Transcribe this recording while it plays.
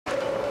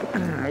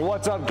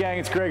What's up, gang?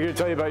 It's Greg here to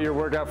tell you about your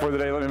workout for the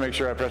day. Let me make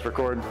sure I press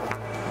record.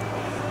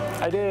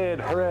 I did,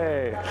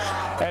 hooray.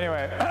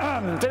 Anyway,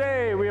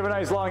 today we have a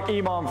nice long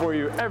EMOM for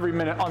you. Every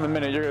minute on the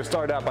minute. You're gonna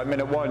start out by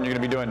minute 1. You're gonna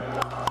be doing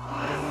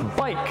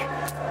bike.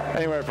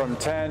 Anywhere from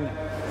 10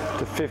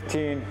 to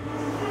 15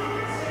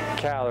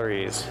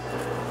 calories.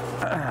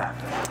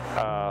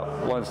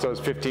 Once those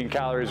 15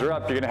 calories are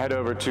up, you're gonna head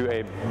over to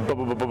a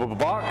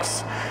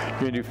box. You're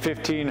gonna do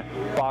 15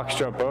 box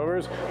jump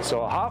overs. So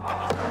a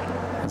hop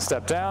and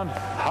step down,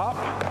 hop,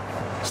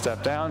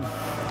 step down.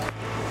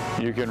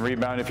 You can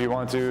rebound if you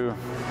want to,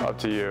 up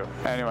to you.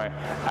 Anyway,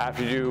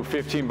 after you do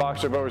 15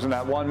 box jump overs in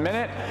that 1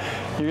 minute,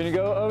 you're gonna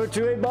go over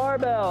to a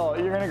barbell.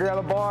 You're gonna grab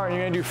a bar and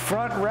you're gonna do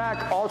front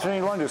rack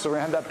alternating lunges. So we're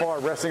gonna have that bar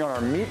resting on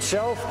our meat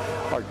shelf,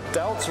 our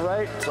delts,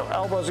 right? So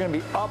elbows are gonna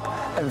be up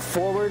and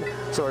forward,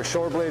 so our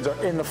shoulder blades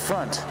are in the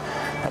front.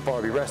 That bar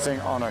will be resting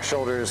on our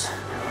shoulders.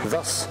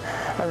 Thus,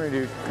 I'm gonna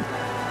do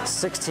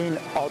 16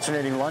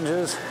 alternating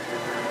lunges.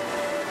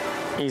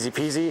 Easy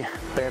peasy,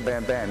 bam,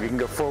 bam, bam. You can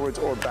go forwards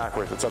or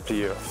backwards, it's up to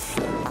you.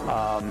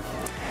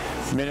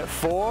 Minute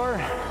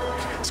 4,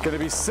 it's gonna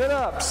be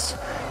sit-ups.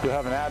 You'll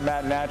have an ab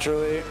mat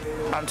naturally.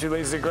 I'm too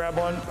lazy to grab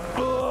one,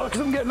 because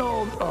I'm getting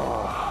old.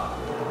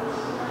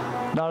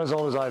 Not as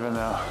old as Ivan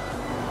though.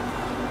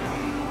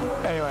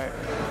 Anyway,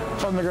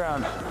 from the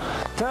ground,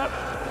 tap,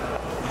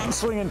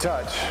 swing and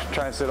touch.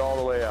 Try and sit all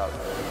the way up.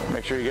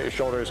 Make sure you get your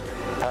shoulders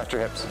past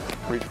your hips.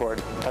 Reach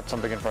forward, touch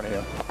something in front of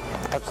you.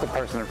 Touch the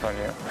person in front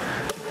of you.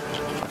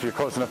 If you're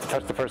close enough to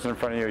touch the person in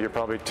front of you, you're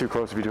probably too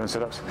close to be doing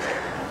sit-ups.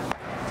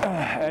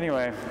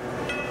 Anyway,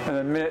 and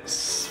then minute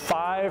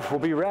 5 will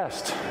be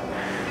rest.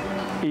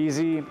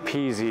 Easy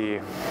peasy,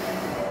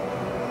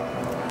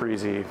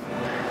 breezy.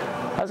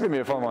 That's gonna be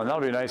a fun one.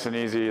 That'll be nice and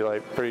easy,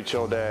 like pretty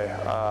chill day.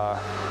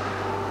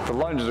 The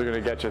lunges are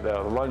gonna get you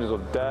though. The lunges will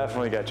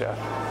definitely get you.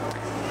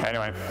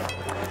 Anyway,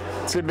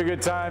 it's gonna be a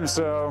good time,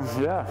 so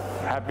yeah,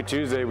 happy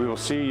Tuesday. We will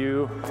see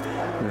you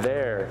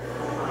there.